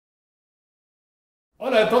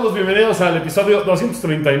Hola a todos, bienvenidos al episodio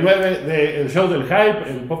 239 de El Show del Hype,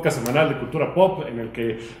 el podcast semanal de cultura pop en el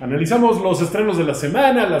que analizamos los estrenos de la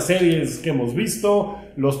semana, las series que hemos visto,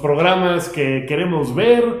 los programas que queremos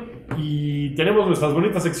ver y tenemos nuestras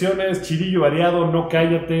bonitas secciones, chidillo variado, no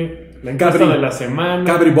cállate, la encuesta Cabri, de la semana.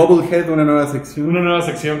 Cabri Bubblehead, una nueva sección. Una nueva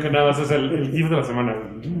sección que nada más es el GIF de la semana.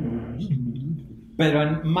 Pero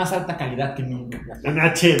en más alta calidad que nunca. En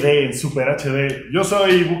HD, en Super HD. Yo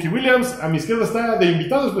soy Wookie Williams, a mi izquierda está de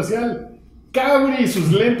invitado especial Cabri y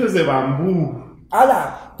sus lentes de bambú.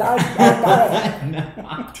 ¡Hala!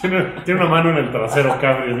 Tiene una mano en el trasero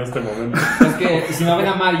Cabri en este momento. Es que si no ven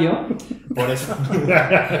a Mario, por eso.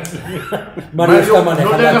 Mario, está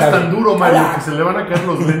manejando no le hagas a tan Cabri. duro, Mario, ¡Hala! que se le van a caer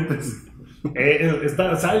los lentes.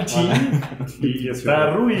 Está Salchi y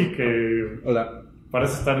está Ruys, que Hola.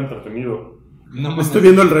 parece estar entretenido. No me Estoy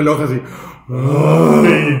viendo el reloj así.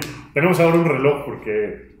 Sí, tenemos ahora un reloj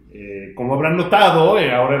porque, como habrán notado,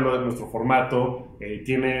 ahora nuestro formato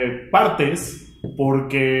tiene partes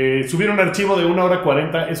porque subir un archivo de 1 hora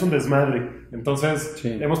 40 es un desmadre. Entonces,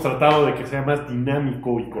 Sí. hemos tratado de que sea más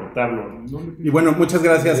dinámico y cortarlo. Y bueno, muchas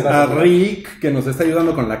gracias a Rick, que nos está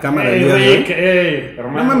ayudando con la cámara. el día de hoy. Rick,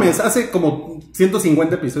 hermano. No mames, hace como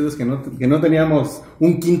 150 episodios que no teníamos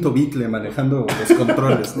un quinto Beatle manejando los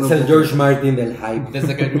controles. ¿no? Es el George Martin del hype.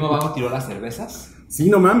 Desde que el primo vago tiró las cervezas. Sí,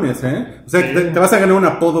 no mames, ¿eh? O sea, Sí. te vas a ganar un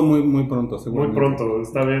apodo muy pronto, seguro. Muy pronto,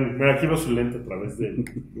 está bien. Mira, aquí veo su lente a través de...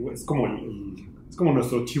 Es como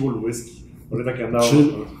nuestro Chivo Lubeski. Ahorita que andaba...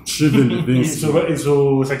 Y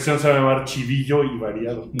su sección se va a llamar Chivillo y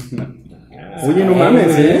Variado. Oye, no mames,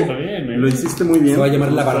 Está ¿eh? bien, Lo hiciste muy bien. Se va a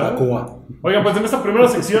llamar la barbacoa. Oigan, pues en esta primera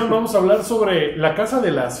sección vamos a hablar sobre La Casa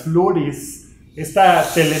de las Flores. Esta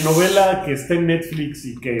telenovela que está en Netflix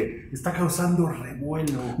y que está causando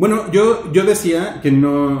revuelo. Bueno, yo decía que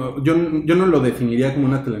no, yo no lo definiría como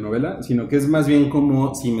una telenovela, sino que es más bien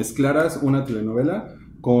como si mezclaras una telenovela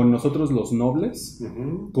con Nosotros los Nobles,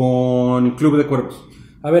 con Club de Cuervos.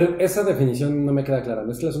 A ver, esa definición no me queda clara.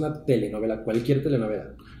 No es que es una telenovela, cualquier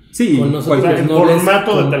telenovela. Sí, Con nosotros cualquier los nobles,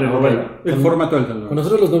 formato de con- telenovela. el formato del telenovela. Con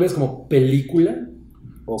nosotros los nobles como película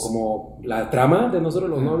o como la trama de nosotros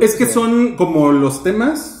los nobles. Es que son como los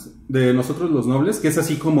temas de Nosotros los Nobles, que es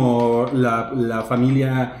así como la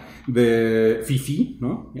familia de Fifi,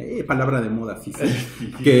 ¿no? Palabra de moda, Fifi.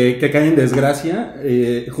 que cae en desgracia,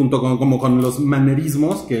 junto con los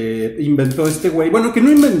manerismos que inventó este güey. Bueno, que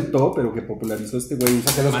no inventó, pero que popularizó este güey.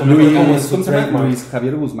 que los Manuel, conozco como Luis, su ¿cómo se llama? trademark. Luis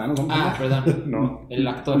Javier Guzmán, ¿cómo se llama? Ah, perdón. No. El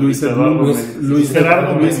actor. Luis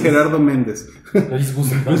Gerardo Gerardo Méndez. Luis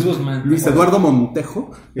Guzmán. Luis Guzmán. Luis Eduardo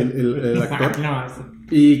Montejo, el actor. No,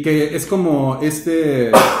 Y que es como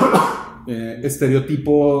este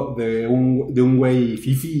estereotipo de un güey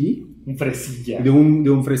fifi, Un fresilla. de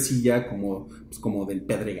un fresilla como del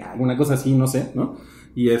Pedregal, una cosa así, no sé, ¿no?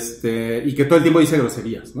 Y que todo el tiempo dice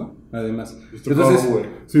groserías, ¿no? Además. Entonces, güey.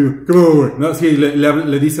 sí, ¿qué pedo, güey? No, sí,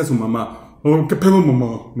 le dice a su mamá, oh, ¿qué pedo,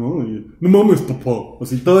 mamá? ¿No? Y, no mames, papá.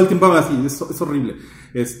 Así, todo el tiempo así, es horrible.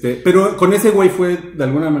 Pero con ese güey de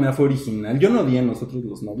alguna manera fue original. Yo no odié a Nosotros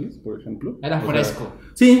los Nobles, por ejemplo. Era fresco.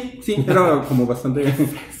 Sí, era como bastante...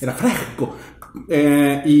 Era fresco.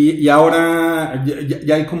 Y ahora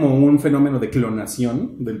ya hay como un fenómeno de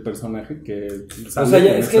clonación del personaje que... O sea,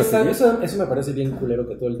 ya, con es que esta serie. eso me parece bien culero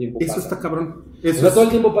que todo el tiempo Eso pasa. está cabrón. O Eso sea, todo el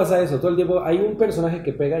es- tiempo pasa eso. Todo el tiempo hay un personaje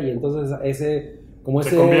que pega y entonces Se ese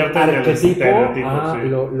convierte en el arquetipo estereotipo, sí.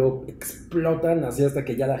 lo explotan así hasta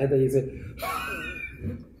que ya la gente dice...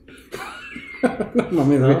 No,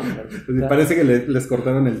 mames, ¿no? güey. Parece que les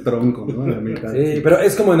cortaron el tronco, ¿no? A la mitad. Sí, pero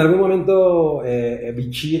es como en algún momento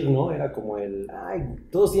Bichir, ¿no? Era como ay,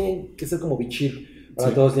 todos tienen que ser como Bichir. Ahora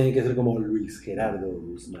Sí. todos tienen que ser como Luis Gerardo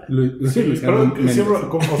Guzmán. Luis Sí, Gerardo pero Méndez. siempre,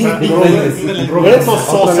 o sea, Méndez. Roberto Otra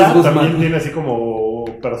Sosa vez Guzmán. también tiene así como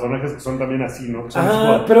personajes que son también así, ¿no? Que son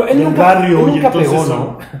Ah, como pero él del nunca, barrio él y nunca entonces pegó, son-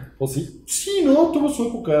 ¿no? ¿O sí? Sí, no, tuvo su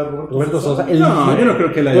época Roberto Sosa. No, yo no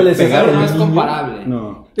creo que le ¿Cuál haya es esa? pegado. No es niño? comparable.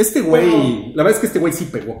 No. Este güey, la verdad es que este güey sí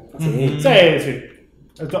pegó. Sí.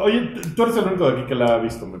 Sí. Oye, tú eres el único de aquí que la ha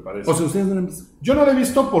visto, me parece. O sea, ustedes no lo han visto. Yo no la he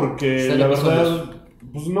visto porque Sí, la episodios. verdad,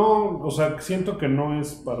 pues no, o sea, siento que no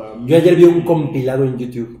es para mí. Yo ayer vi un compilado en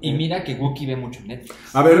YouTube. Y mira que Wookie ve mucho Netflix.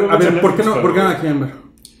 A ver, Mucho ¿por qué Netflix, no la quieren ver?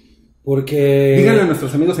 Porque... Díganle a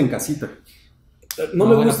nuestros amigos en casita. No No,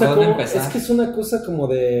 me bueno, gusta ¿por dónde cómo... empezar? Es que es una cosa como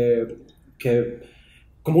de... que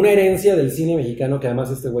como una herencia del cine mexicano, que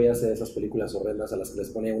además este güey hace esas películas horrendas a las que les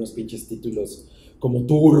pone unos pinches títulos como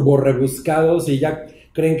turbo rebuscados y ya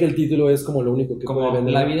creen que el título es como lo único que Como puede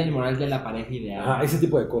vender. la vida y moral de la pareja ideal. Ajá, ese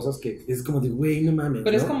tipo de cosas que es como de, güey, no mames.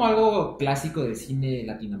 Pero ¿no? es como algo clásico del cine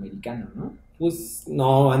latinoamericano, ¿no? Pues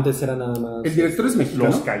no, antes era nada más. El director es mexicano.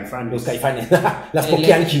 Los Caifanes. Los Caifanes. Las Él es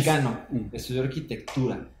poquianchis. mexicano, estudió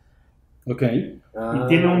arquitectura. Ok. Y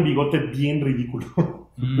tiene un bigote bien ridículo.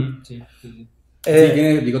 Sí, sí, sí. Sí,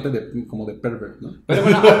 tiene bigote como de pervert, ¿no? Pero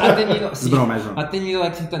bueno, ha tenido, Es broma. ha tenido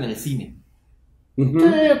éxito en el cine. Ujú.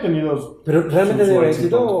 Ha tenido... ¿Pero realmente su debe éxito.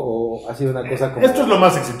 éxito o ha sido una cosa como... Esto es lo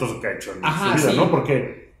más exitoso que ha hecho en Ajá, su vida, sí. ¿no?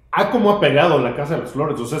 Porque como ha pegado la Casa de las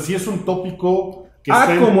Flores. O sea, sí es un tópico que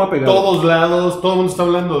está Cómo ha en pegado. todos lados, todo el mundo está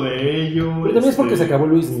hablando de ello. Pero también es porque se acabó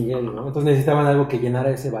Luis Miguel, ¿no? Entonces necesitaban algo que llenara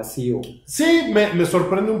ese vacío. Sí, me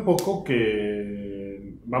sorprende un poco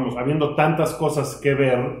que, vamos, habiendo tantas cosas que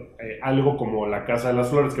ver, algo como La Casa de las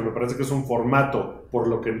Flores, que me parece que es un formato, por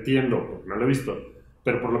lo que entiendo, porque no lo he visto,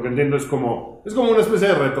 pero por lo que entiendo es como una especie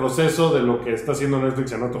de retroceso de lo que está haciendo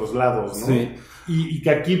Netflix en otros lados, ¿no? Sí. Y que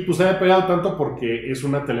aquí pues haya pegado tanto porque es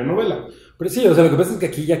una telenovela. Pero sí, o sea, lo que pasa es que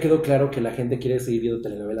aquí ya quedó claro que la gente quiere seguir viendo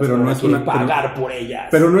telenovelas, Pero no ahora es quiere una- pagar por ellas.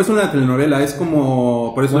 Pero no es una telenovela, es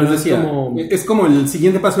como... Por eso Bueno, les decía. Es como el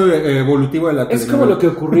siguiente paso evolutivo de la telenovela. Es como lo que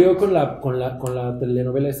ocurrió con la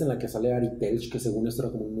telenovela esta en la que sale Ari Telch, que según esto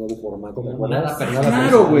era como un nuevo formato. ¿Me acuerdas? Nada personal.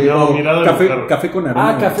 Claro, güey. No, o mirada de café, mujer. café con aroma.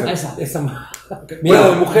 Ah, café. Esa. Esa. Mirada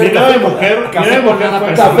de mujer. Mirada de café con- mujer, café mirada de con mujer nada fue-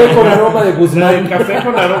 personal. Café con aroma de La Guzmán. de Café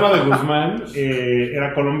con aroma de Guzmán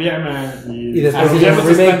era colombiana y después los hicieron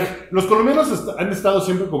colombianos remake. los colombianos han estado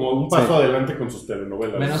siempre como un paso Sí. adelante con sus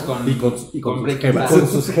telenovelas. Menos ¿no? con, Y con Breaking jevas. Bad. Con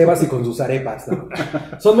sus jevas y con sus arepas, ¿no?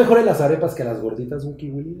 ¿Son mejores las arepas que las gorditas, Wookie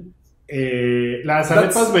William? Las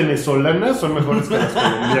arepas venezolanas son mejores que las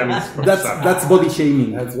colombianas. That's body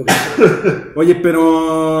shaming. That's what it- Oye,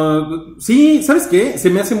 pero sí, ¿sabes qué? Se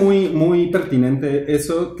me hace muy, muy pertinente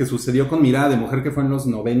eso que sucedió con Mirada de Mujer, que fue en los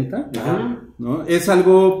 90, Ajá. ¿no? Es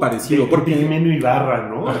algo parecido, Porque porque... Jimeno Ibarra,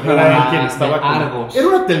 ¿no? Ajá, Era él quien de estaba con... Argos. Era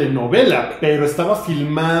una telenovela, pero estaba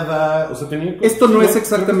filmada, o sea, tenía... Esto no sí, es creo que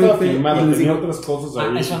exactamente- estaba filmada, y les tenía digo- otras cosas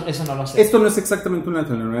ahí. Eso no lo sé. Esto no es exactamente una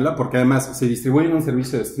telenovela, porque además se distribuye en un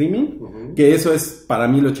servicio de streaming, Ujú. que eso es para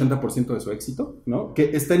mí el 80% de su éxito, ¿no?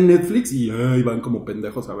 Que está en Netflix y ay, van como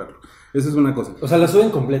pendejos a verlo. Eso es una cosa. O sea, ¿la suben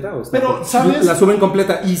completa o está? Pero, ¿sabes? La suben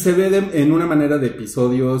completa y se ve en una manera de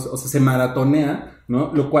episodios, o sea, se maratonea,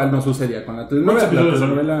 ¿no? Lo cual no sucedía con la telenovela. ¿Cuántos La episodios son?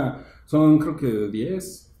 telenovela son creo que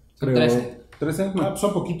 10, Son creo. 13. 13, Ah, no. pues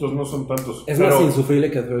son poquitos, no son tantos. Es pero... más insufrible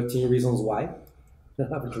que 13 Reasons Why.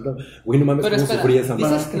 Güey, no mames, Pero cómo espera, sufrí esa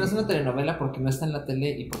dices madre. que no es una telenovela porque no está en la tele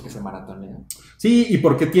y porque se maratonea. Sí, y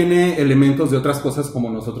porque tiene elementos de otras cosas como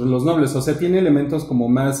Nosotros los Nobles, o sea, tiene elementos como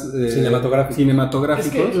más Cinematográficos. Es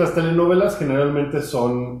cinematográficos. que las telenovelas generalmente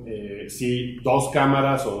son, sí, 2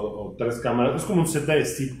 cámaras o 3 cámaras. Es como un set de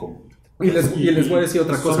sitcom. Y les voy a decir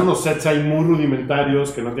otra cosa. Son unos sets ahí muy rudimentarios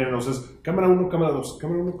que no tienen luces. Cámara 1, cámara 2,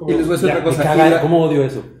 cámara 1, cámara 2. Y les voy a decir Ya, otra me cosa. caga, Y la- ¿cómo odio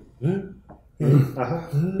eso? Ajá.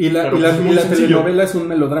 Y la, Pero y la- es y muy la sencillo. telenovela es un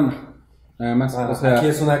melodrama. Además, Ah, o sea, aquí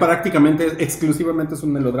es una- prácticamente, exclusivamente es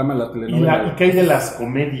un melodrama la ¿Y telenovela. qué hay de las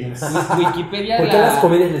comedias? Wikipedia ¿Por qué la, las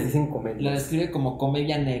comedias les dicen la comedias? describe como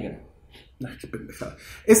comedia negra. Ay, qué pendejada.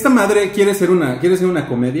 Esta madre quiere ser una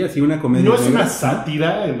comedia, sí, una comedia. ¿No es negra. una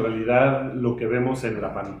sátira en realidad lo que vemos en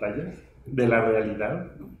la pantalla de la realidad?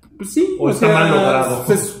 Pues sí, ¿O está mal logrado?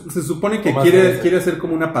 Se supone que O más quiere realista. hacer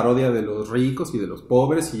como una parodia de los ricos y de los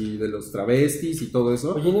pobres y de los travestis y todo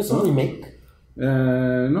eso. Oye, ¿no es un remake?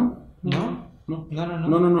 No. ¿No? No.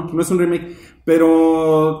 No. No es un remake.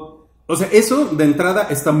 Pero, o sea, eso de entrada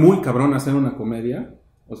está muy cabrón hacer una comedia.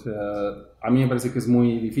 O sea, a mí me parece que es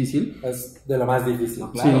muy difícil. Es de lo más difícil.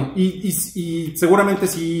 Claro. Sí, y seguramente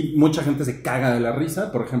sí, mucha gente se caga de la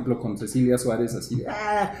risa. Por ejemplo, con Cecilia Suárez, así de,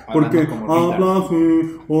 porque como Rita. habla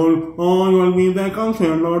así, olvidé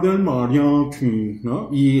cancelar del mariachi, ¿no?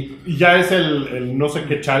 Y ya es el no sé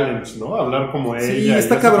qué challenge, ¿no? Hablar como ella. Sí, y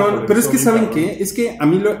está eso cabrón, me pero es que pareció ¿saben bien qué? Es que a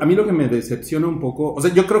mí lo que me decepciona un poco, o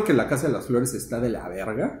sea, yo creo que La Casa de las Flores está de la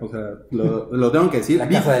verga, o sea, lo tengo que decir. La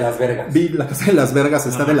Casa de las Vergas. Vi La Casa de las Vergas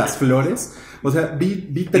está de las flores, o sea,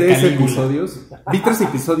 vi 3 Calígula.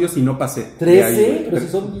 episodios y no pasé. de 13, ahí. pero si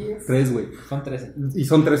son 10. 3, güey. Son 13. Y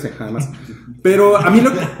son 13, además. Pero a mí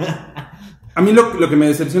lo que me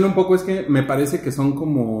decepciona un poco es que me parece que son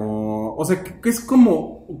como... O sea, que es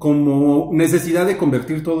como necesidad de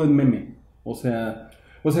convertir todo en meme. O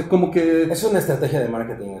sea, como que... Es una estrategia de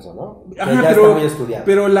marketing eso, ¿no? Que Ajá, ya está muy estudiado.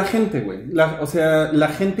 pero la gente, güey. O sea, la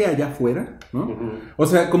gente allá afuera, ¿no? Ujú. O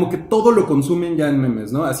sea, como que todo lo consumen ya en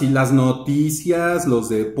memes, ¿no? Así las noticias, los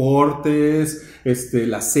deportes,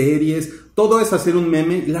 las series, todo es hacer un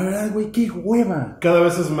meme. La verdad, güey, qué hueva. Cada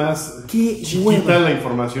vez es más Qué chiquita hueva. la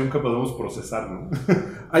información que podemos procesar, ¿no?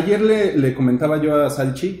 Ayer le comentaba yo a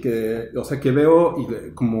Salchi que, o sea, que veo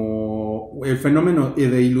como el fenómeno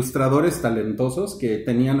de ilustradores talentosos que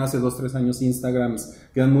tenían hace 2-3 años Instagrams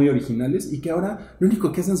que eran muy originales y que ahora lo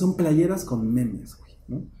único que hacen son playeras con memes, güey,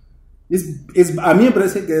 ¿no? A mí me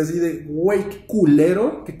parece que es así de, güey, qué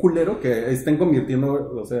culero que estén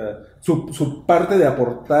convirtiendo, o sea, su parte de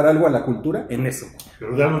aportar algo a la cultura en eso.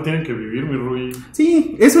 Pero ya no tienen que vivir, mi Ruy.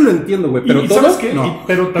 Sí, eso lo entiendo, güey, pero ¿Y todo, sabes qué? no,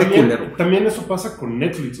 Pero qué culero. también eso pasa con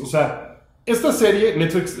Netflix. O sea, esta serie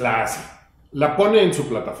Netflix la hace, la pone en su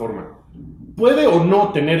plataforma. Puede o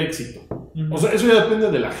no tener éxito. O sea, eso ya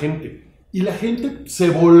depende de la gente. Y la gente se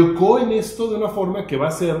volcó en esto de una forma que va a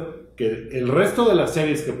hacer que el resto de las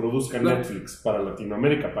series que produzca Netflix para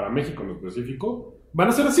Latinoamérica, para México en específico, van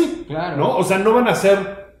a ser así, Claro. ¿no? O sea, no van a ser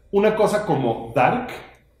una cosa como Dark,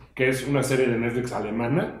 que es una serie de Netflix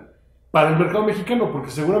alemana, para el mercado mexicano, porque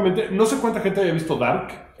seguramente, no sé cuánta gente haya visto Dark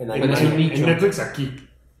En Netflix aquí,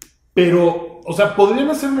 pero, o sea, podrían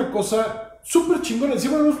hacer una cosa súper chingona.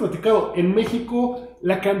 Encima lo hemos platicado, en México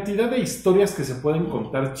la cantidad de historias que se pueden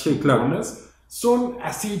contar Sí, claro. chingonas son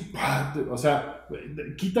así, o sea,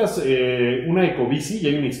 quitas una ecobici y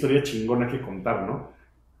hay una historia chingona que contar, ¿no?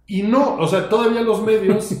 Y no, o sea, todavía los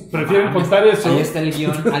medios prefieren contar eso. Ahí está el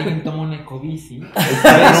guión, alguien toma una ecobici, ve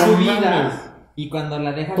No su mames. vida, y cuando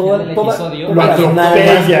la deja al Toda- final del toda- episodio, Lo todas las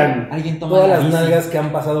atropellan. alguien toma Todas la las bici. nalgas que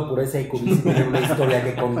han pasado por esa ecobici tienen una historia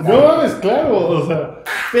que contar. No mames, claro, o sea,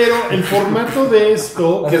 pero el formato de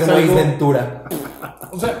esto, que Hace es como algo, Ventura.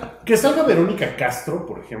 o sea, que salga Verónica Castro,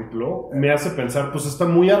 por ejemplo, me hace pensar, pues está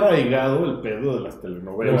muy arraigado el pedo de las Lo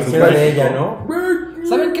telenovelas. que era de ella, ¿no?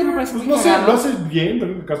 ¿Saben qué me parece Pues muy no sé, cagado? lo hace bien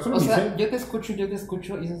Verónica Castro, O ni sea, sé. yo te escucho y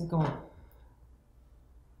es así como...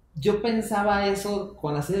 Yo pensaba eso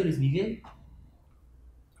con la serie de Luis Miguel.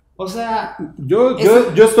 O sea, Yo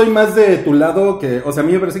estoy más de tu lado que, o sea, a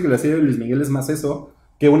mí me parece que la serie de Luis Miguel es más eso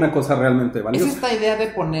que una cosa realmente es valiosa. esta idea de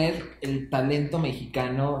poner el talento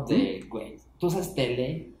mexicano de, güey, tú haces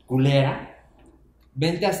tele, culera,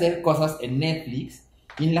 vente a hacer cosas en Netflix,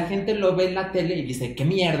 y la gente lo ve en la tele y dice, qué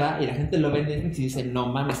mierda, y la gente lo ve en Netflix y dice, no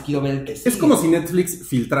mames, quiero ver el que sigue. Es como si Netflix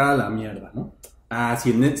filtrara la mierda, ¿no? Ah,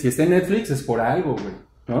 si está en Netflix es por algo, güey,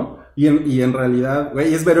 ¿no? Y en realidad,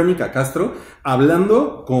 güey, es Verónica Castro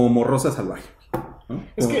hablando como Rosa Salvaje, ¿no?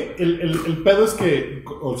 Es que el pedo es que,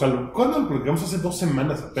 o sea, cuando lo publicamos hace 2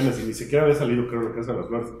 semanas apenas y ni siquiera había salido, creo, la Casa de las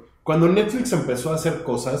Flores. Cuando Netflix empezó a hacer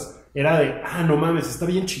cosas, era de, no mames, está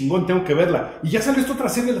bien chingón, tengo que verla. Y ya salió esta otra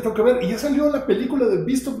serie, la tengo que ver. Y ya salió la película de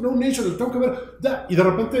Beast of No Nation, la tengo que ver. Ya. Y de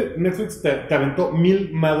repente Netflix te aventó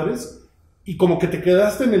 1000 madres y como que te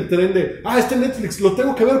quedaste en el tren de, este Netflix, lo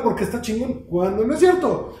tengo que ver porque está chingón. Cuando no es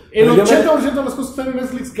cierto. El Pero yo 80% de las cosas que están en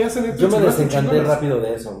Netflix, ¿qué hace Netflix? Yo me No están desencanté chingonas. rápido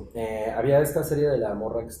de eso. Había esta serie de la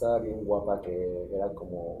morra que estaba bien guapa, que era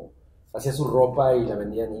como... Hacía su ropa y la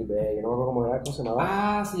vendía en eBay. No me acuerdo cómo era, ¿cómo se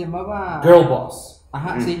llamaba? Se llamaba... Girl Boss.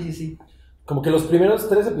 Ajá, sí. Como que los primeros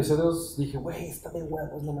 3 episodios dije, güey, está de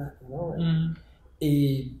huevos nomás, ¿no?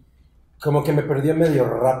 Y como que me perdió medio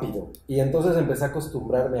rápido. Y entonces empecé a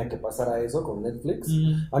acostumbrarme a que pasara eso con Netflix.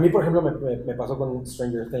 A mí, por ejemplo, me pasó con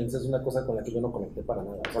Stranger Things. Es una cosa con la que yo no conecté para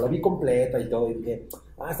nada. O sea, la vi completa y todo y dije,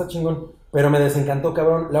 está chingón. Pero me desencantó,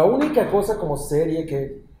 cabrón. La única cosa como serie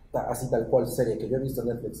que... así tal cual serie que yo he visto en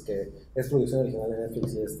Netflix, que es producción original de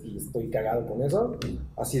Netflix y estoy cagado con eso,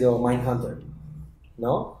 ha sido Mindhunter,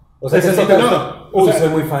 ¿no? O sea, soy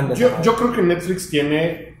muy fan de yo creo que Netflix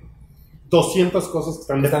tiene 200 cosas que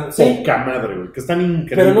están de poca madre, güey, que están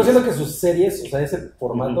increíbles. Pero no siento que sus series, o sea, ese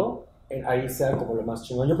formato, ahí sea como lo más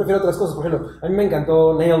chingón. Yo prefiero otras cosas, por ejemplo, a mí me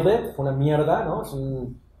encantó Nailed It, fue una mierda, ¿no? Es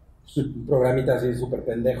un programita así súper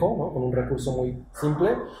pendejo, ¿no? Con un recurso muy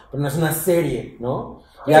simple, pero no es una serie, ¿no?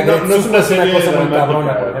 Y no es una serie cosa muy dramática,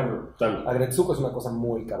 cabrona, por ejemplo. Tal. Agretsuko es una cosa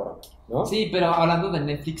muy cabrona, ¿no? Sí, pero hablando de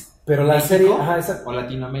Netflix, Pero la México, serie, esa... o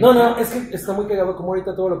Latinoamérica. No, es que está muy cagado como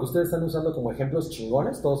ahorita todo lo que ustedes están usando como ejemplos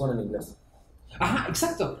chingones, todos son en inglés. Ajá,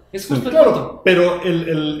 exacto. Es justo el Claro, punto. pero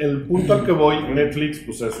el punto al que voy, Netflix,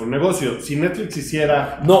 pues es un negocio. Si Netflix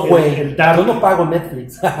hiciera No, güey, el Dark, yo no pago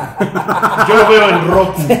Netflix. yo lo veo en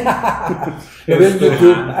Roku. Lo veo en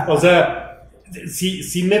YouTube. O sea,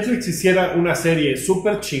 si Netflix hiciera una serie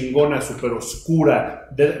súper chingona, súper oscura,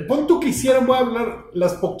 pon tú que hicieran, voy a hablar,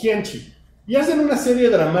 las Poquianchi, y hacen una serie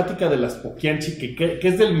dramática de las Poquianchi, que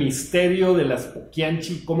es del misterio de las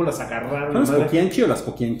Poquianchi, cómo las agarraron. ¿Son las madre. Poquianchi o las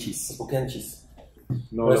Poquianchis? Los Poquianchis.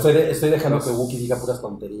 No, Pero estoy dejando que Wookie diga puras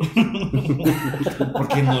tonterías.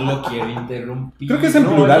 Porque no lo quiero interrumpir. Creo que es en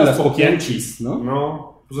No, plural, las las Poquianchis, ¿no?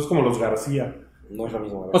 No, pues es como los García. No es lo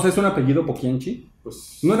mismo. O sea, ¿es un apellido Poquianchi?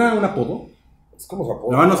 Pues, ¿No era un apodo? Es como su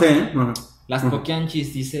apodo. No sé, ¿eh? No. Las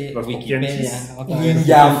poquianchis, dice Las Wikipedia. poquianchis. Otra vez.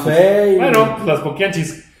 Ninja Fey. bueno, pues, las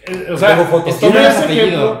poquianchis. O Tengo sea, fotos. tomé Tiene ese apellido.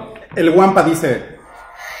 ejemplo. El Wampa dice...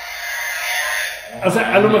 O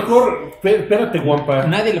sea, a lo mejor, espérate, Wampa.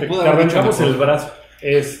 Nadie le pudo te haber dicho arrancamos mejor. el brazo.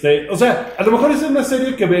 O sea, a lo mejor esa es una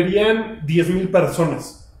serie que verían 10,000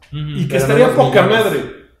 personas y que pero estaría no los poca millones.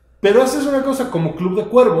 madre. Pero haces una cosa como Club de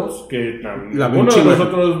Cuervos, que La vio un uno de chingo de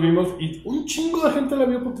nosotros vimos y un chingo de gente la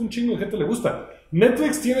vio porque un chingo de gente le gusta.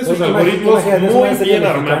 Netflix tiene sus Oye, algoritmos imagínate, es muy una serie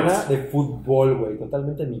bien mexicana armados. de fútbol, güey.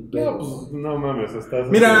 Totalmente mi pedo. No, pues no mames, estás...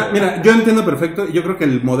 Mira, yo entiendo perfecto. Yo creo que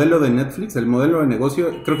el modelo de Netflix, el modelo de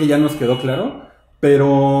negocio, creo que ya nos quedó claro. Pero,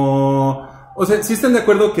 o sea, sí están de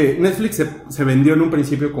acuerdo que Netflix se vendió en un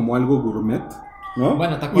principio como algo gourmet, ¿no?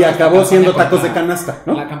 Bueno, ¿te y acuerdas acabó la siendo campaña tacos de contra- canasta,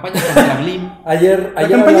 ¿no? La campaña contra Blim. Ayer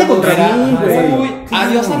campaña hablamos contra de- Blim, Ajá, güey. Uy, Claro.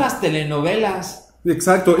 adiós a las telenovelas.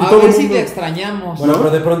 Exacto. Y A todo ver el si mundo... te extrañamos. Bueno, ¿no?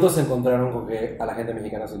 pero de pronto se encontraron con que a la gente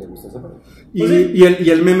mexicana sí le gusta eso. Y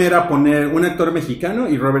el meme era poner un actor mexicano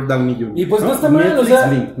y Robert Downey Jr. Y pues no está mal, o Netflix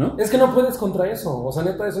sea, link, ¿no? es que no puedes contra eso. O sea,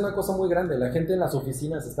 neta, es una cosa muy grande. La gente en las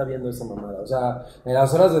oficinas está viendo esa mamada. O sea, en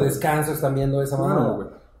las horas de descanso están viendo esa Claro, mamada. güey.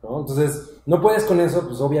 ¿No? Entonces, no puedes con eso,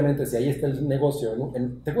 pues obviamente si ahí está el negocio, ¿no?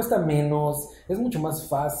 Te cuesta menos, es mucho más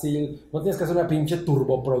fácil, no tienes que hacer una pinche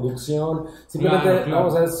turboproducción, simplemente, Claro, claro. no,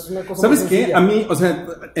 o sea, es una cosa ¿Sabes muy qué? sencilla. A mí, o sea,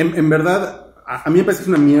 en verdad, a mí me parece que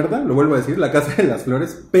es una mierda, lo vuelvo a decir, La Casa de las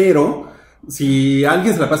Flores, pero si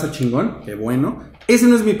alguien se la pasa chingón, qué bueno. Ese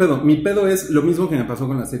no es mi pedo. Mi pedo es lo mismo que me pasó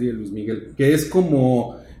con la serie de Luis Miguel, que es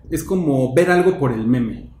como ver algo por el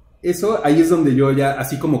meme. Eso, ahí es donde yo ya,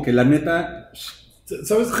 así como que la neta...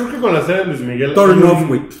 ¿Sabes? Creo que con la serie de Luis Miguel Turn off,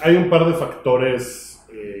 güey. hay un par de factores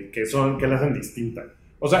que la hacen distinta.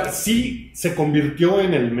 O sea, sí se convirtió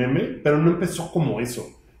en el meme, pero no empezó como eso.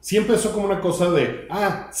 Sí empezó como una cosa de,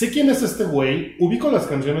 sé quién es este güey, ubico las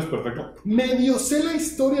canciones perfecto, medio sé la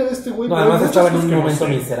historia de este güey. No, pero hay además muchas estaba en cosas un que no momento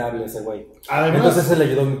sé. miserable ese güey. Además, Entonces se le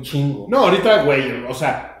ayudó un chingo. no, ahorita, güey, o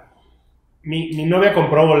sea, mi novia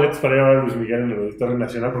compró boletos para ir a ver a Luis Miguel en el Auditorio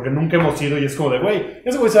Nacional porque nunca hemos ido y es como de, güey,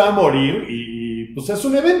 ese güey se va a morir y pues es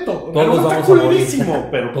un evento. Todos Está vamos a morir. culerísimo,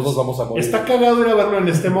 pero Todos vamos a morir. está cagado ir a verlo en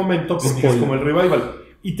este momento porque es Spoiler. como el revival.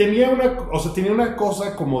 Y tenía una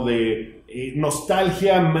cosa como de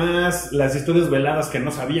nostalgia más las historias veladas que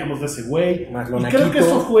no sabíamos de ese güey. Más lo Y creo naquito. que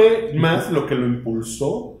eso fue más lo que lo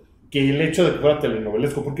impulsó que el hecho de que fuera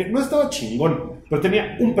telenovelesco, porque no estaba chingón, pero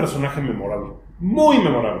tenía un personaje memorable, muy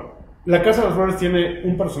memorable. La Casa de las Flores tiene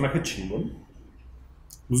un personaje chingón.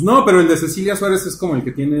 Pues no, pero el de Cecilia Suárez es como el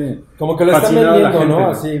que tiene... Como que lo están fascinado a la vendiendo,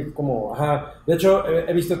 ¿no? gente, Así como, ajá. De hecho,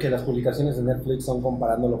 he visto que las publicaciones de Netflix son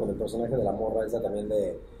comparándolo con el personaje de la morra esa también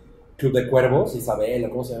de Club de Cuervos, Isabel,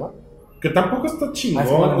 ¿cómo se llama? Que tampoco está chingón.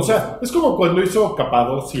 sí, bueno. O sea, es como cuando hizo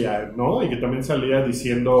Capadocia, ¿no? Y que también salía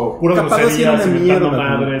diciendo puras Capadocia era groserías, una inventando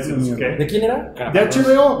mierda, madres, y una no sé mierda. qué. ¿De quién era? De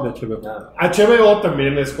HBO. De HBO. Ah, HBO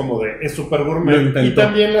también es como de, es súper Lo gourmet. intentó. Y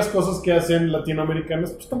también las cosas que hacen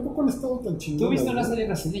latinoamericanas, pues tampoco han estado tan chingonas. Tú viste una ¿no? serie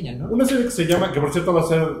brasileña, ¿no? Una serie que se llama, que por cierto va a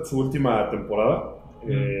ser su última temporada,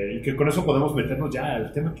 y que con eso podemos meternos ya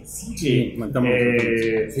al tema que sigue. Sí, metamos.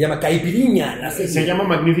 se llama Caipiriña, la serie. Se llama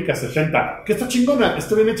Magnífica 60, que está chingona,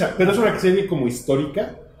 está bien hecha, pero es una serie como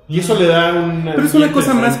histórica, y eso le da un... Pero es una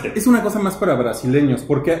cosa más, diferente. es una cosa más para brasileños,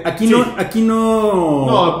 porque aquí Sí. no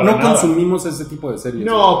para nada. consumimos ese tipo de series.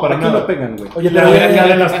 No, para aquí nada. no pegan, güey. Oye, La pero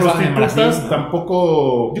de las Eso en prostitutas Brasil, ¿no?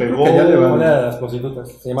 tampoco Yo creo pegó. que ya le va. ¿Cuál era de las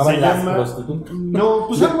prostitutas? Se llamaban Se las llama- prostitutas. No,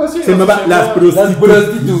 pues algo así. Se o sea, llamaba Las Las Prostitutas.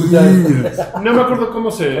 prostitutas. No me acuerdo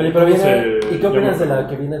cómo se... Oye, pero cómo viene. se ¿Y qué opinas de llama. la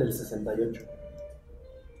que viene del 68?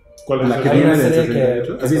 ¿Cuál es La esa? que Hay una viene del serie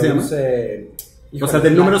 68, que ¿así se llama? produce- O Híjole, sea,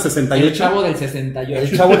 del número El 68. chavo del 68.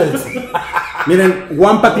 El chavo del... Miren,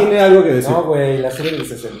 Wampa tiene algo que decir. No, güey, la serie del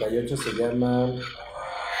 68 se llama...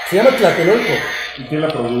 Se llama Tlatelolco. ¿Y quién la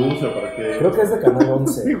produce? ¿Para qué? Creo que es de Canal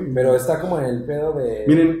 11, pero está como en el pedo de...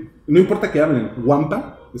 Miren, no importa que hablen,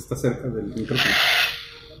 Wampa está cerca del micrófono.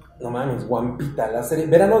 No mames, Wampita, la serie...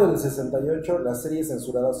 Verano del 68, la serie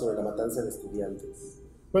censurada sobre la matanza de estudiantes.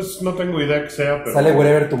 Pues no tengo idea que sea, pero... Sale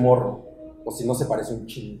Wherever Tomorrow, o si no se parece un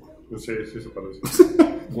chingo. Pues sí, sí se parece.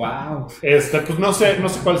 Wow. Pues no sé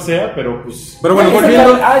cuál sea, pero pues... Pero bueno, Es de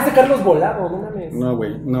volviendo. es de Carlos Volado, no mames. No,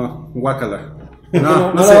 güey, no, guácala.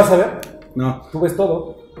 ¿No No la sé. vas a ver? No, Tú ves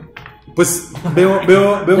todo. pues veo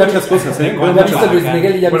Ya muchas cosas, ¿eh? Veo Ya muchas viste Luis cosas.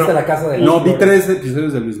 Miguel y ya Bueno, viste la casa de No, las vi flores. 3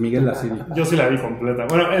 episodios de Luis Miguel la serie. Yo sí la vi completa.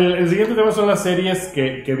 Bueno, el siguiente tema son las series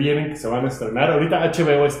que vienen, que se van a estrenar. Ahorita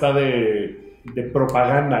HBO está de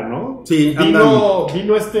propaganda, ¿no? Sí,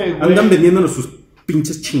 Vino este güey. Andan vendiéndonos sus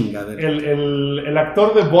pinches chingaderas. El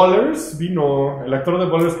actor de Ballers el actor de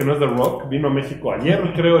Ballers que no es The Rock, vino a México ayer,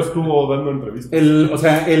 creo, estuvo dando entrevistas.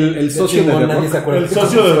 El socio de The Rock. El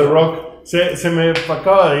socio de The Rock. Se me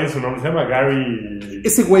acaba de ir su nombre, se llama Gary.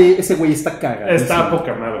 Ese güey está cagado. Está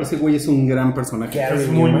poca madre. Ese güey es un gran personaje. Es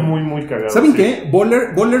muy cagado. ¿Saben qué?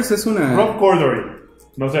 Ballers es una... Rob Corddry.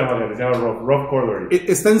 No se llama Gary, se llama Rob Corddry.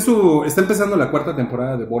 Está empezando la 4th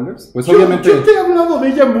temporada de Ballers. Pues yo te he hablado de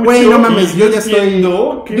ella mucho. Güey, no mames, yo ya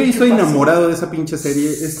estoy enamorado de esa pinche serie.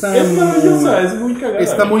 Es maravillosa, es muy cagada.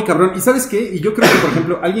 Está muy cabrón. ¿Y sabes qué? Y yo creo que, por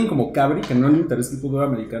ejemplo, alguien como Cabri, que no le interesa el fútbol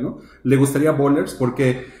americano, le gustaría Ballers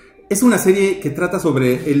porque es una serie que trata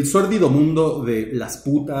sobre el sórdido mundo de las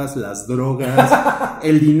putas, las drogas,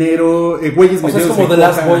 el dinero, güeyes metidos en coca. Es como The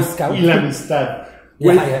Last Boy Scout. Y la amistad. Y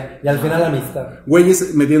al final la amistad.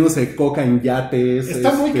 Güeyes metiéndose coca en yates.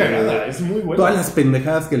 Está muy cagada, es muy buena. Todas las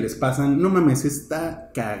pendejadas que les pasan. No mames, está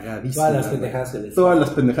cagadísima. Todas las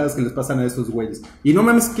pendejadas que les pasan a estos güeyes. Y no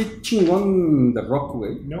mames, qué chingón de Rock,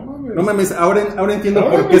 güey. No mames. No mames, ahora entiendo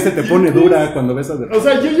por qué se te pone dura cuando ves a The Rock. O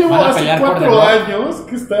sea, yo llevo hace 4 años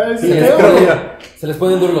que está ese se les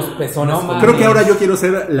ponen duros los pezones. Creo que ahora yo quiero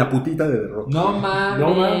ser la putita de The Rock. No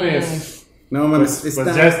mames. No mames,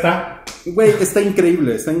 pues ya está. Güey, está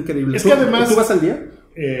increíble. Es que además... ¿Tú vas al día?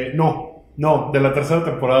 No, de la 3ª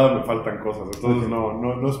temporada me faltan cosas, entonces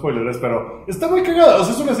no spoilers, pero está muy cagada. O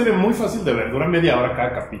sea, es una serie muy fácil de ver, dura media hora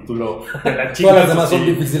cada capítulo de la chica. Todas las demás son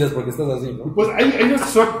difíciles porque estás así, ¿no? Pues hay unas que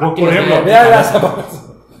son, por ejemplo...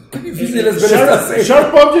 Qué difícil es ver esta serie.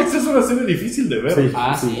 Sharp Objects es una serie difícil de ver.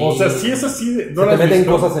 Sí. O sea, si es así... Se te meten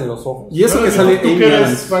cosas en los ojos. Y eso que sale Amy Adams. ¿Tú que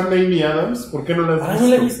eres fan de Amy Adams? ¿Por qué no la has visto? No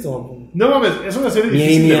la he visto. No mames, es una serie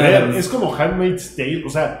difícil de ver. Es como Handmaid's Tale. O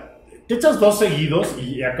sea, te echas 2 seguidos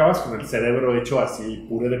y acabas con el cerebro hecho así,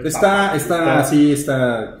 puré de papa.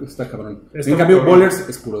 Está cabrón. En cambio, Ballers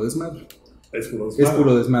es puro desmadre. Es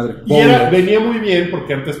puro desmadre. Y venía muy bien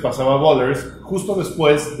porque antes pasaba Ballers justo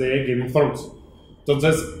después de Game of Thrones.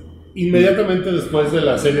 Entonces, inmediatamente después de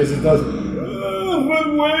la serie estás...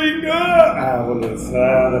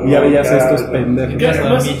 Ya veías estos pendejos.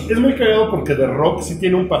 Además, es muy cagado porque The Rock sí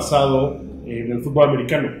tiene un pasado en el fútbol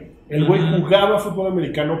americano. El güey jugaba fútbol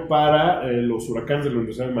americano para los Huracanes de la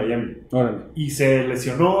Universidad de Miami. Órale. Y se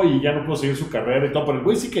lesionó y ya no pudo seguir su carrera y todo. Pero el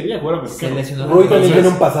güey sí quería jugar americano. Se lesionó. Ruys también tiene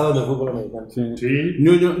un pasado en el fútbol americano. Sí.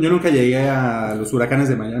 Yo nunca llegué a los Huracanes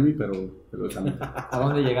de Miami, pero también. ¿A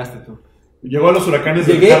dónde llegaste tú? Llegó a los Huracanes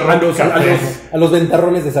de Llegué a los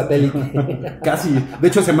ventarrones de satélite. Casi. De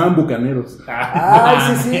hecho, se llamaban bucaneros. ¡Ay,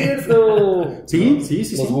 sí es cierto!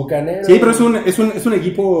 Sí. Los bucaneros. Sí, pero es un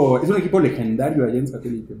equipo legendario allá en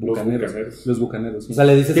satélite. Los bucaneros. O sea,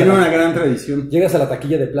 le dices. Tiene una gran tradición. Llegas a la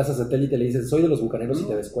taquilla de Plaza Satélite y le dices, soy de los bucaneros y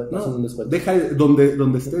te descuentas. No, deja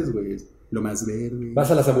donde estés, güey. Lo más verde. Vas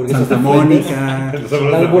a las hamburguesas Santa Mónica.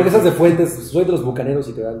 Las hamburguesas de Fuentes, soy de los bucaneros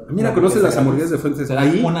y te dan. Mira, ¿conoces las hamburguesas de Fuentes?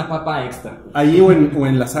 Ahí una papa extra. Ahí o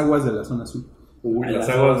en las aguas de la zona azul. Las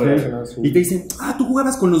aguas de la zona azul. Y te dicen, tú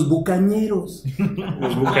jugabas con los bucañeros.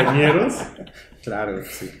 ¿Los bucañeros? Claro,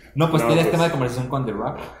 sí. No, pues tienes tema de conversación con The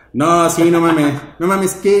Rock. No, sí, no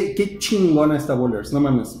mames, qué chingona está Ballers, no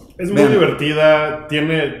mames. Es muy divertida,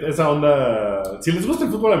 tiene esa onda. Si les gusta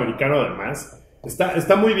el fútbol americano, además,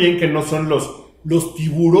 está muy bien que no son los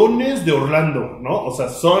tiburones de Orlando, ¿no? O sea,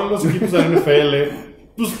 son los equipos de la NFL.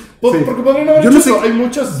 Pues, porque podrían haber hay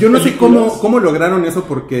muchas. Yo no sé cómo lograron eso,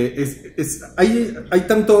 porque hay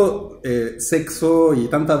tanto sexo y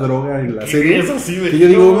tanta droga en la serie. Eso sí, que yo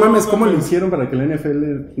digo, mames, ¿cómo lo hicieron para que la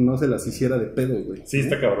NFL no se las hiciera de pedo, güey? Sí,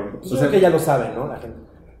 está cabrón. O sea, que ya lo saben, ¿no? La gente.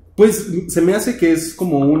 Pues se me hace que es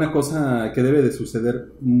como una cosa que debe de suceder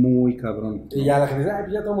muy cabrón. Y ya la gente dice,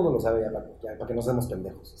 ya todo el mundo lo sabe, ya para que no seamos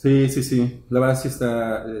pendejos. Sí. La verdad sí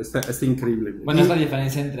está increíble. Bueno, es la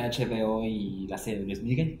diferencia entre HBO y la serie de Luis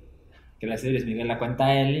Miguel. Que la serie de Luis Miguel la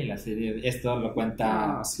cuenta él y la serie de esto lo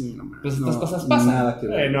cuenta... Pues estas cosas pasan. Nada que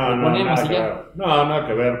ver. Nada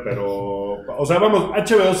que ver, pero... O sea, vamos,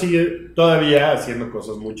 HBO sigue todavía haciendo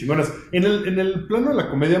cosas muy chingonas. En el plano de la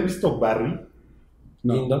comedia, ¿han visto Barry?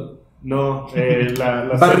 No,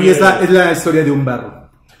 la Barry es la historia de un barro.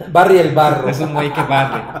 Barry el barro. Es un güey que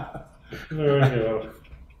barre.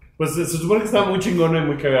 Pues se supone que estaba muy chingona y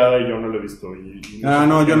muy cagada y yo no la he visto. Yo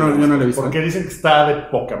no la he visto. Porque dicen que está de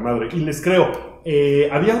poca madre. Y les creo.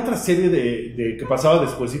 Había otra serie de que pasaba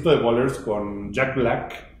despuesito de Ballers con Jack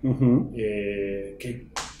Black. Que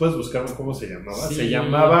puedes buscar cómo se llamaba. Sí. Se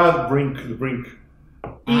llamaba Brink.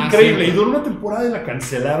 Increíble, y duró una temporada y la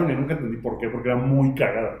cancelaron y nunca entendí por qué, porque era muy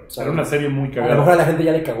cagada. Era una serie muy cagada. A lo mejor a la gente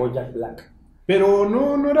ya le cagó Jack Black. Pero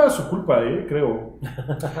no era su culpa, creo.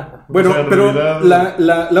 Bueno, O sea, en pero realidad-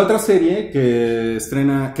 la otra serie que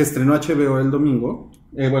estrenó HBO el domingo,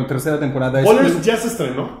 bueno, tercera temporada es... Ballers ya se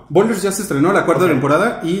estrenó. Ballers ya se estrenó, la cuarta Ok.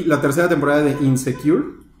 temporada, y la tercera temporada de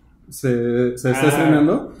Insecure se está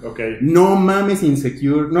estrenando. Ok. No mames,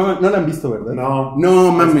 Insecure. No la han visto, ¿verdad? No. No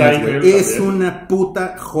Está mames, güey. increíble Es también. una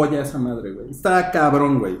puta joya esa madre, güey. Está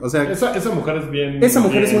cabrón, güey. O sea, Esa mujer es bien. esa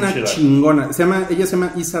mujer es bien una chida. chingona. Ella se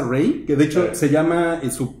llama Issa Rae, que de hecho Sí. se llama,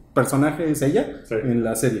 su personaje es ella Sí. en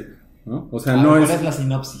la serie, ¿no? O sea, Ah, no ¿cuál es... es la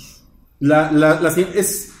sinopsis?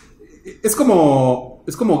 Es como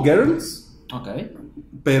Girls, Ok.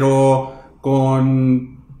 pero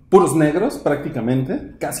con puros negros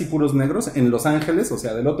prácticamente, casi puros negros, en Los Ángeles, o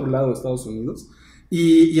sea, del otro lado de Estados Unidos,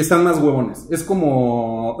 y están más huevones. Es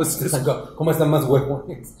como... ¿Cómo están más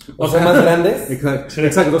huevones? O ¿O son sea, más grandes?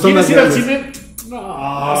 Exacto, son más ¿Quieres ir al grandes. cine?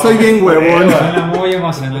 No. Soy bien huevón. Suena muy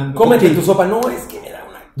emocionante. Cómete Ok. tu sopa. No, es que me da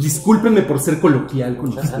una... Discúlpenme por ser coloquial con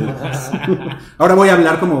ustedes. Ahora voy a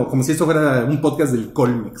hablar como si esto fuera un podcast del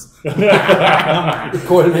Colmex.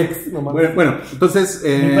 Colmex, no mames. Bueno, entonces...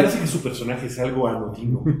 Me parece que su personaje es algo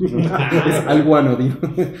anodino. es algo anodino.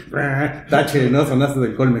 Tache, ¿no? Sonaste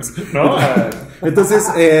del Colmex. ¿No? Entonces,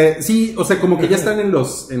 sí, o sea, como que ya están en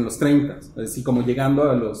los 30, así como llegando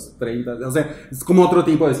a los 30, o sea, es como otro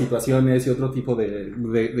tipo de situaciones y otro tipo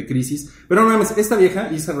de crisis. Pero no mames, esta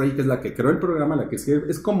vieja, Issa Rae, que es la que creó el programa, la que escribe,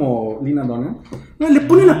 es como Lina Dunham, no, le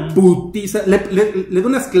pone una putiza, le da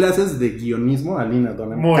unas clases de guionismo a Lina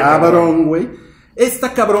Dunham. Muy cabrón, güey.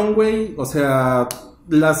 Está cabrón, güey, o sea,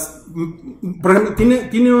 por ejemplo,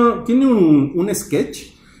 tiene un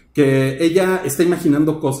sketch que ella está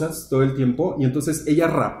imaginando cosas todo el tiempo y entonces ella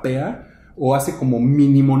rapea o hace como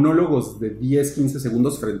mini monólogos de 10, 15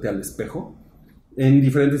 segundos frente al espejo en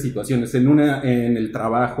diferentes situaciones, en el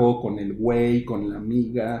trabajo, con el güey, con la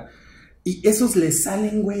amiga, y esos le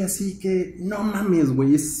salen, güey, así que no mames,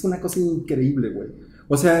 güey, es una cosa increíble, güey.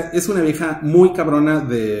 O sea, es una vieja muy cabrona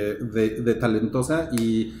de talentosa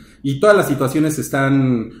y todas las situaciones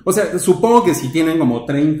están... O sea, supongo que si tienen como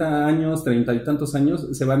 30 años, 30 y tantos años,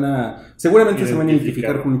 seguramente se van a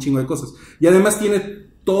identificar con un chingo de cosas. Y además tiene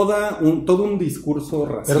todo un discurso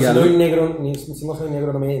racial. Pero si soy negro, si no soy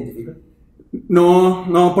negro, no me identifico.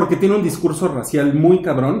 No, porque tiene un discurso racial muy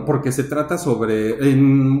cabrón, porque se trata en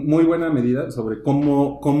muy buena medida, sobre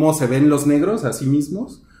cómo se ven los negros a sí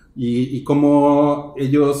mismos. Y cómo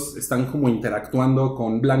ellos están como interactuando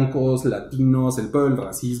con blancos, latinos, el pedo del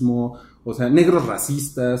racismo, o sea, negros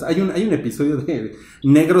racistas. Hay un episodio de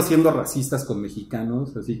negros siendo racistas con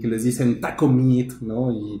mexicanos, así que les dicen taco meat,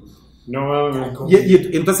 ¿no? Y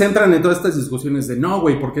entonces entran en todas estas discusiones de no,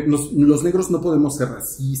 güey, porque los negros no podemos ser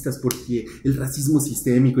racistas porque el racismo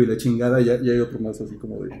sistémico y la chingada, ya hay otro más así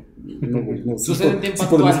como de no, güey, no, Sucede en tiempo sí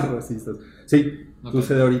podemos actual. ser racistas. Sí, Okay.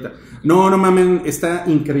 sucede ahorita. No mamen, está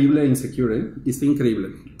increíble Insecure, ¿eh? Está increíble.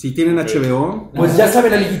 Si tienen HBO, Pues ya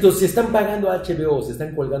saben, amiguitos, si están pagando HBO o se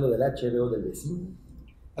están colgando del HBO del vecino.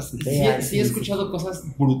 Sí he escuchado cosas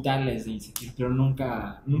brutales de Insecure, pero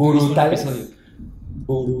nunca he visto un ¿Brutales? episodio.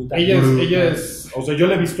 Brutal. Ella es, o sea, yo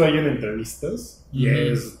la he visto a ella en entrevistas y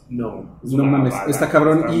es no una mames, bala, está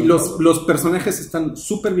cabrón. está Y muy los cabrón. personajes están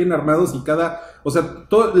súper bien armados y o sea,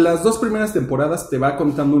 las 2 primeras temporadas te va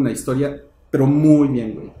contando una historia, pero muy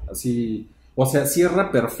bien, güey. Así, o sea,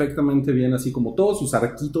 cierra perfectamente bien, así como todos sus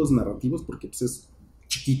arquitos narrativos, porque pues es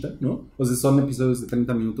chiquita, ¿no? O sea, son episodios de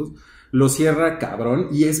 30 minutos. Lo cierra cabrón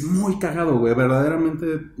y es muy cagado, güey. Verdaderamente,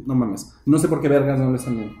 no mames. No sé por qué vergas no lo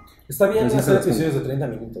están viendo. Está bien Así hacer se las episodios de 30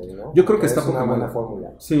 minutos, ¿no? Yo creo que está es una poca buena madre. fórmula.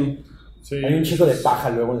 Sí. Sí. Hay un chico de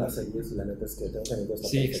paja luego en las series y la neta es que 30 minutos está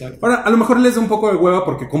Sí, perfecto. exacto. Ahora, a lo mejor les da un poco de hueva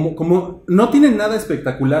porque como no tienen nada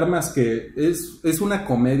espectacular más que es una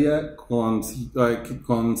comedia con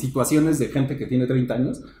situaciones de gente que tiene 30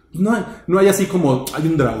 años. No hay así como hay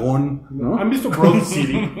un dragón, ¿no? ¿Han visto Broad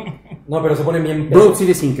City? No, pero se ponen bien... Broad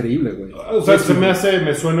City es increíble, güey. O sea,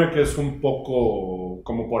 me suena que es un poco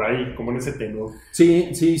como por ahí, como en ese tenor. Sí,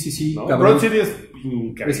 ¿No? cabrón. Broad City es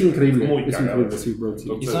increíble. Es increíble, Muy es cagado, increíble, sí, Broad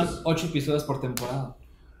City. Y son 8 episodios por temporada.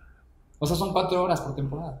 O sea, son 4 horas por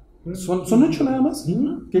temporada. ¿Son 8 nada más?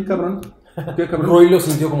 Qué cabrón. Roy lo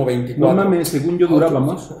sintió como 24. No mames, según yo duraba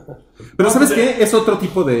más. Pero ¿sabes qué? Es otro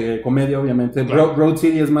tipo de comedia, obviamente. Claro. Road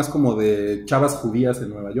City es más como de chavas judías en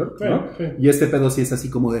Nueva York, ¿no? Sí. Y este pedo sí es así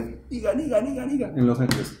como de niga en Los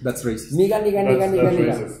Ángeles. That's racist. Niga.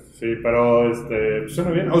 That's sí, pero pues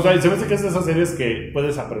suena bien. O sea, y se me hace que es de esas series que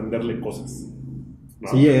puedes aprenderle cosas, ¿no?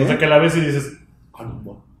 Sí, ¿eh? O sea, que la ves y dices,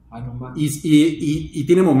 no. No mames. Y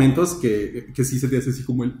tiene momentos que sí se te hace así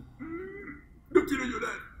como el no quiero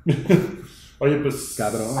llorar. Oye, pues...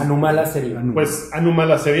 Cabrón. Anumala serie. Pues Anuma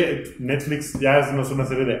la serie, Netflix ya no es una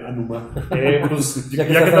serie de Anuma. Pues Ya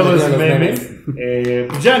ya que que todo es están metidos meme,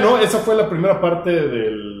 pues ya, ¿no? Esa fue la primera parte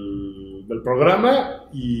del programa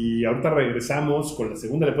y ahorita regresamos con la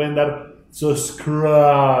segunda. Le pueden dar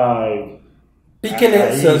subscribe. Píquenle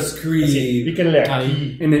Ahí, subscribe. así, píquenle aquí.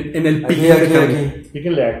 Ahí. En el Aquí, pique de aquí, Cabri. aquí.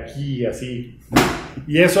 Píquenle aquí, así.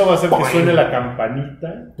 Y eso va a hacer que suene la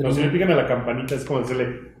campanita. Pero si le pican a la campanita es como decirle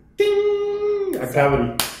 ¡ting! A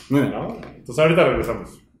Cabri. Muy bien. ¿No? Entonces ahorita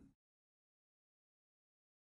regresamos.